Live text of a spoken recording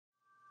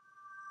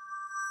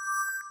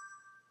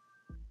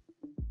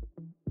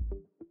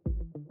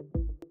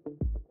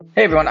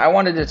Hey everyone, I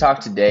wanted to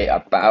talk today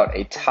about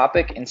a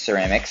topic in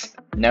ceramics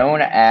known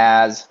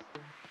as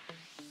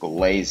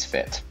glaze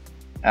fit.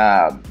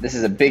 This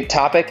is a big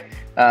topic,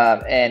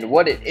 and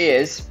what it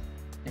is,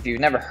 if you've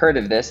never heard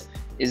of this,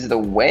 is the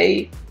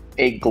way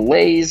a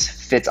glaze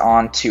fits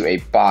onto a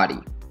body.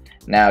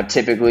 Now,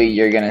 typically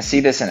you're going to see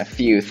this in a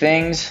few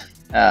things,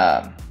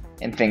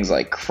 in things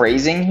like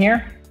crazing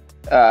here,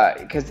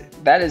 because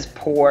that is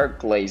poor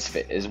glaze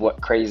fit, is what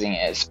crazing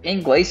is.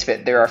 In glaze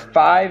fit, there are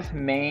 5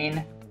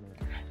 main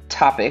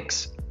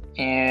topics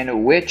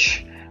in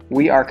which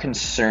we are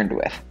concerned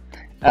with.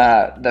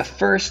 The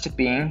first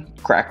being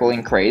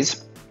crackling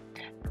craze,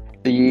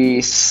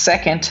 the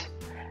second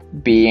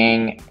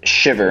being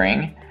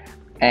shivering,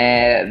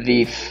 and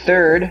the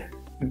third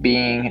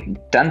being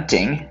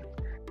dunting,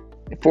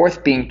 the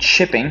fourth being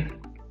chipping,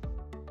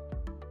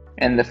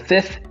 and the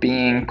fifth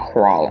being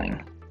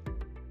crawling.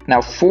 Now,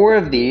 4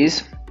 of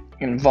these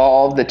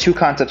involve the 2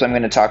 concepts I'm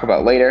going to talk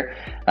about later,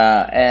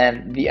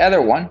 and the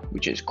other one,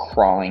 which is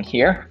crawling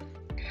here,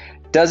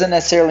 doesn't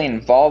necessarily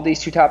involve these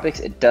 2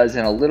 topics. It does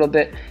in a little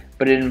bit,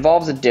 but it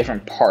involves a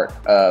different part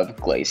of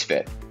glaze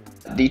fit.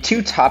 The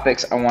 2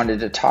 topics I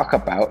wanted to talk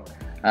about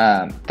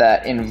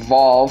that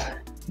involve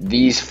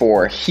these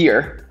 4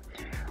 here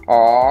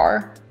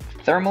are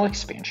thermal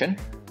expansion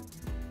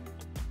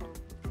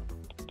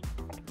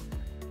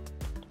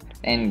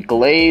and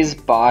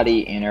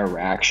glaze-body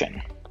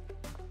interaction.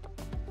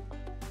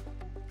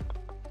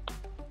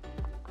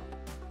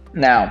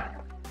 Now,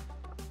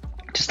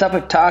 just a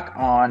quick talk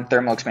on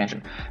thermal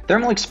expansion.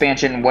 Thermal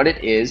expansion, what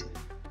it is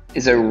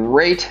a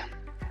rate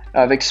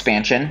of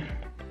expansion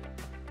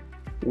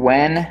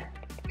when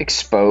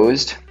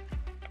exposed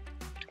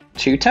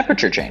to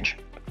temperature change.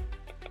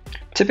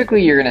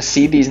 Typically, you're going to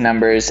see these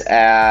numbers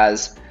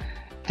as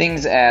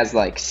things as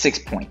like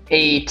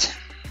 6.8,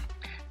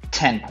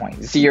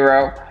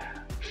 10.0,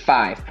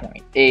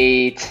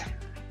 5.8,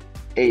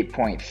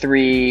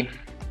 8.3.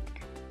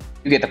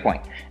 You get the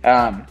point.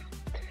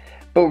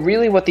 But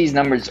really what these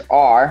numbers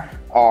are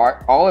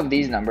all of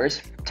these numbers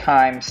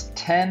times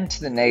 10 to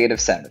the negative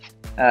 7th.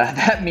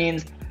 That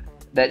means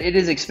that it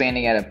is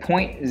expanding at a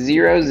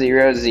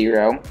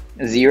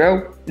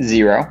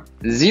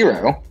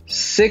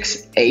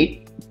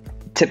 0.0000068,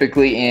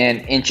 typically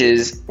in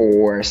inches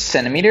or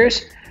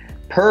centimeters,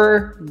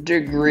 per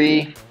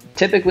degree,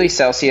 typically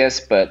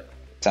Celsius, but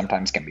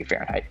sometimes can be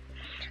Fahrenheit.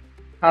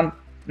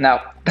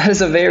 Now, that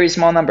is a very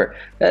small number.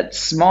 That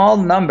small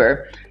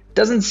number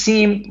doesn't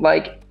seem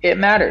like it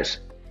matters.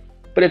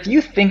 But if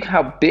you think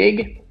how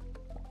big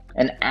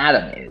an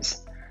atom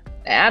is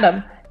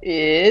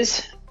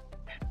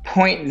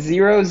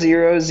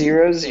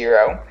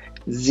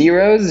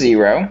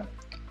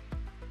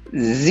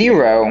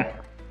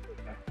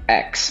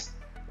 0.0000000x.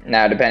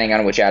 Now, depending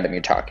on which atom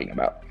you're talking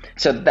about.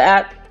 So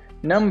that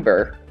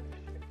number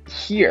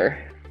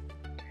here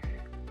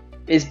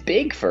is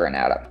big for an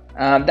atom.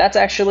 That's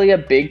actually a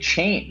big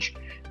change.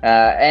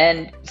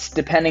 And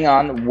depending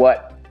on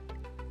what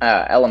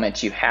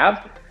elements you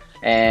have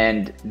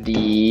and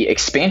the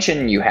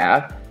expansion you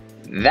have,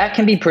 that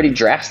can be pretty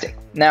drastic.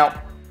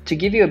 Now, to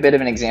give you a bit of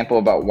an example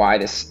about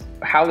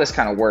how this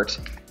kind of works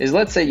is,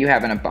 let's say you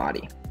have in a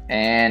body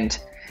and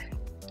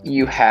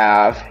you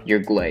have your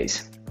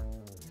glaze.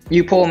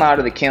 You pull them out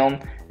of the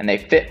kiln and they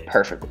fit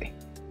perfectly.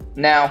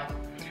 Now,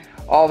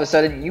 all of a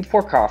sudden you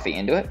pour coffee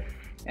into it,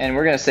 and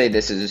we're going to say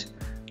this is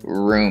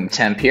room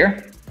temp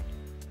here.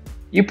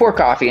 You pour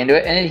coffee into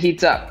it and it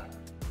heats up.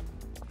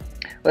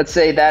 Let's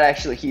say that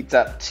actually heats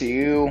up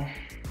to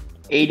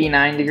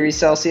 89 degrees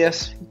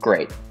Celsius.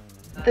 Great.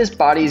 This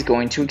body is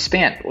going to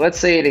expand. Let's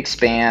say it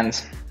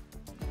expands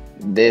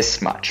this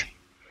much.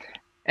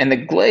 And the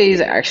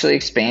glaze actually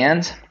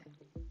expands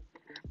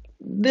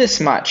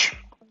this much.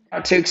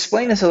 Now, to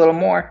explain this a little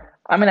more,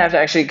 I'm going to have to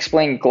actually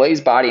explain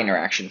glaze-body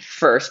interaction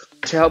first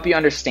to help you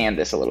understand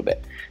this a little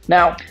bit.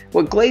 Now,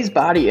 what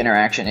glaze-body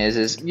interaction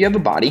is you have a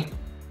body,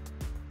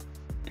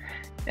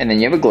 and then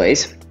you have a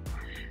glaze.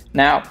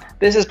 Now,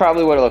 this is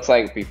probably what it looks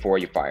like before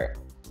you fire it.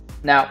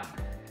 Now,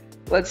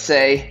 let's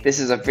say this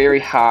is a very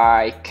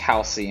high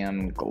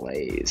calcium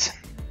glaze,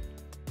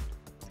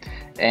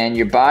 and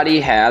your body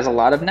has a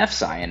lot of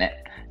nepsi in it.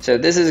 So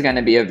this is going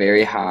to be a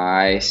very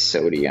high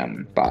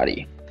sodium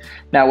body.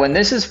 Now, when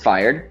this is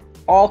fired,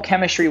 all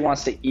chemistry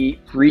wants to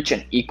reach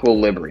an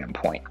equilibrium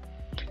point.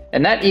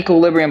 And that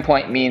equilibrium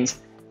point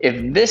means if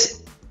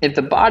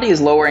the body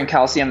is lower in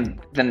calcium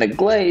than the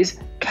glaze,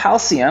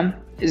 calcium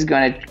is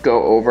going to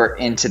go over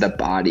into the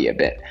body a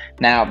bit.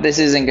 Now, this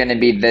isn't going to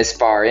be this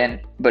far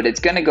in, but it's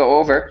going to go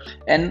over,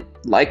 and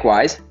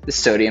likewise, the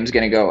sodium is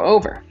going to go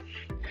over.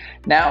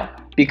 Now,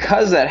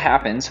 because that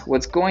happens,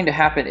 what's going to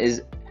happen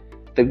is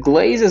the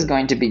glaze is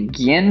going to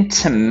begin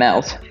to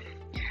melt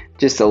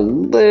just a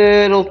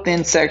little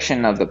thin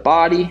section of the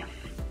body,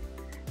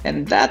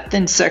 and that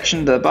thin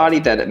section of the body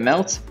that it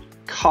melts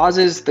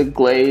causes the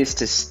glaze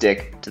to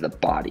stick to the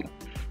body.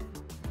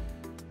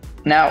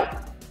 Now,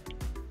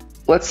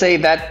 let's say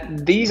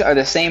that these are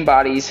the same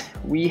bodies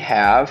we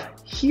have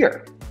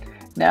here.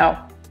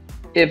 Now,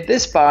 if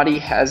this body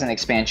has an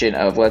expansion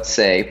of, let's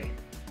say,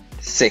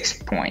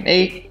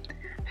 6.8,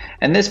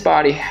 and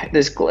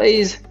this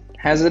glaze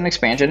has an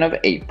expansion of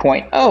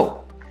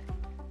 8.0.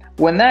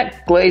 When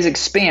that glaze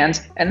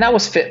expands, and that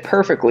was fit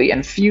perfectly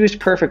and fused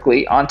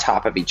perfectly on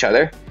top of each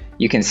other,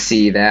 you can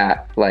see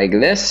that like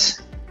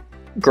this.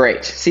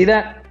 Great, see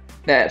that?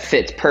 That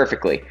fits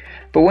perfectly.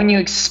 But when you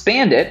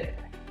expand it,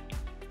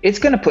 it's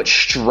gonna put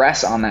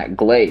stress on that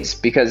glaze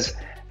because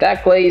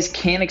that glaze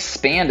can't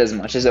expand as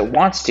much as it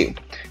wants to.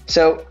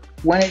 So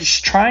when it's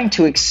trying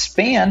to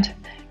expand,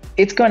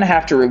 it's going to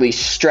have to release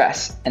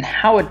stress. And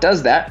how it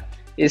does that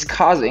is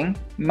causing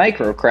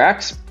micro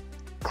cracks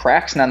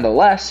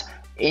nonetheless,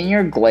 in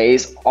your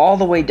glaze all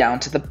the way down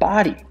to the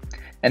body.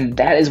 And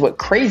that is what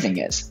crazing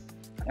is.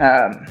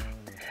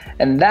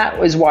 And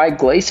that is why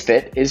glaze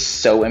fit is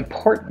so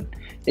important,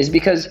 is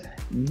because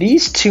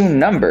these two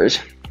numbers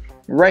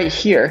right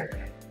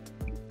here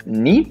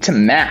need to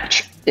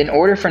match in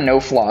order for no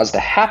flaws to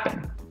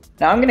happen.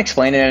 Now I'm going to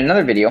explain in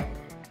another video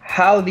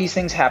how these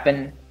things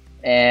happen,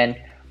 and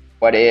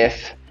what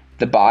if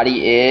the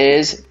body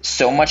is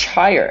so much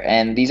higher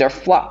and these are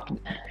flopped,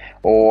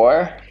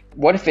 or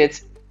what if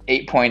it's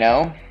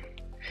 8.0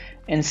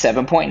 and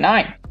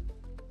 7.9.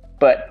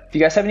 But if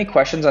you guys have any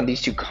questions on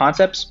these two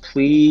concepts,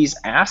 please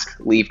ask,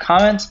 leave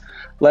comments,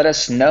 let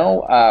us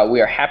know. We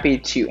are happy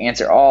to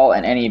answer all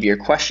and any of your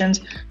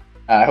questions.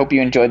 I hope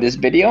you enjoyed this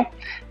video,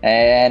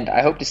 and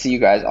I hope to see you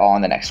guys all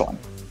in the next one.